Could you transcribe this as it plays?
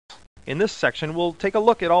In this section, we'll take a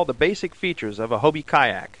look at all the basic features of a Hobie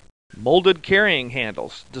kayak. Molded carrying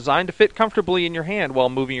handles, designed to fit comfortably in your hand while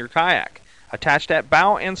moving your kayak, attached at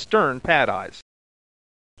bow and stern pad eyes.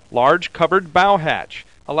 Large covered bow hatch,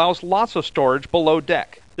 allows lots of storage below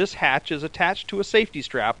deck. This hatch is attached to a safety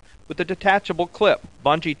strap with a detachable clip.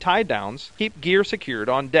 Bungee tie-downs keep gear secured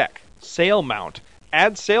on deck. Sail mount,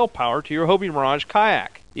 add sail power to your Hobie Mirage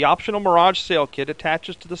kayak. The optional Mirage sail kit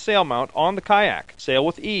attaches to the sail mount on the kayak. Sail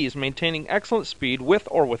with ease, maintaining excellent speed with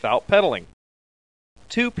or without pedaling.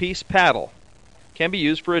 Two-piece paddle. Can be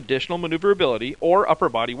used for additional maneuverability or upper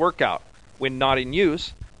body workout. When not in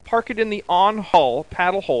use, park it in the on-hull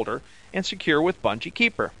paddle holder and secure with bungee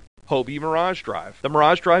keeper. Hobie Mirage Drive. The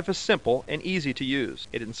Mirage Drive is simple and easy to use.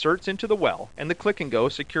 It inserts into the well, and the click and go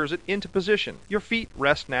secures it into position. Your feet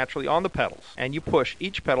rest naturally on the pedals, and you push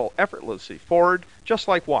each pedal effortlessly forward, just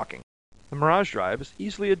like walking. The Mirage Drive is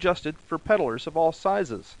easily adjusted for pedalers of all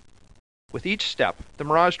sizes. With each step, the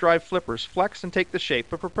Mirage Drive flippers flex and take the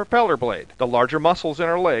shape of a propeller blade. The larger muscles in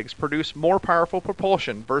our legs produce more powerful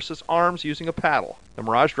propulsion versus arms using a paddle. The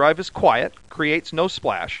Mirage Drive is quiet, creates no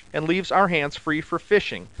splash, and leaves our hands free for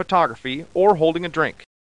fishing, photography, or holding a drink.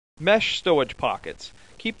 Mesh stowage pockets.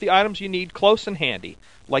 Keep the items you need close and handy,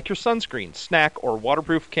 like your sunscreen, snack, or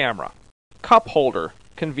waterproof camera. Cup holder,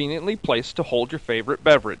 conveniently placed to hold your favorite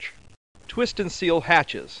beverage. Twist and seal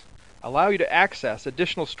hatches. Allow you to access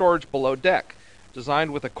additional storage below deck.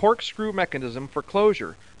 Designed with a corkscrew mechanism for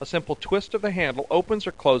closure, a simple twist of the handle opens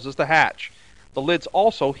or closes the hatch. The lids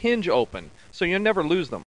also hinge open, so you'll never lose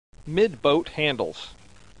them. Mid-boat handles.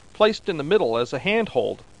 Placed in the middle as a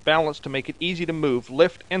handhold, balanced to make it easy to move,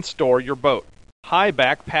 lift, and store your boat. High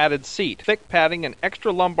back padded seat. Thick padding and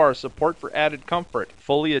extra lumbar support for added comfort.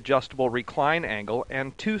 Fully adjustable recline angle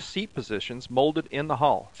and 2 seat positions molded in the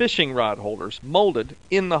hull. Fishing rod holders molded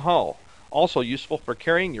in the hull. Also useful for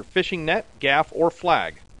carrying your fishing net, gaff, or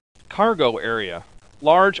flag. Cargo area.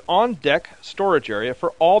 Large on-deck storage area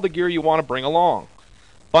for all the gear you want to bring along.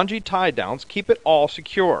 Bungee tie-downs keep it all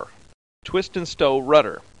secure. Twist and stow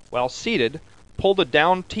rudder. While seated, pull the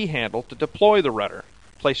down T-handle to deploy the rudder.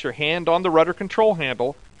 Place your hand on the rudder control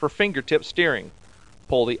handle for fingertip steering.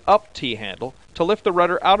 Pull the up T-handle to lift the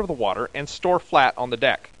rudder out of the water and store flat on the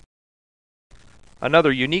deck.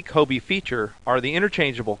 Another unique Hobie feature are the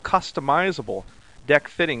interchangeable, customizable deck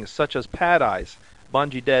fittings such as pad eyes,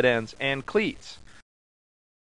 bungee dead ends, and cleats.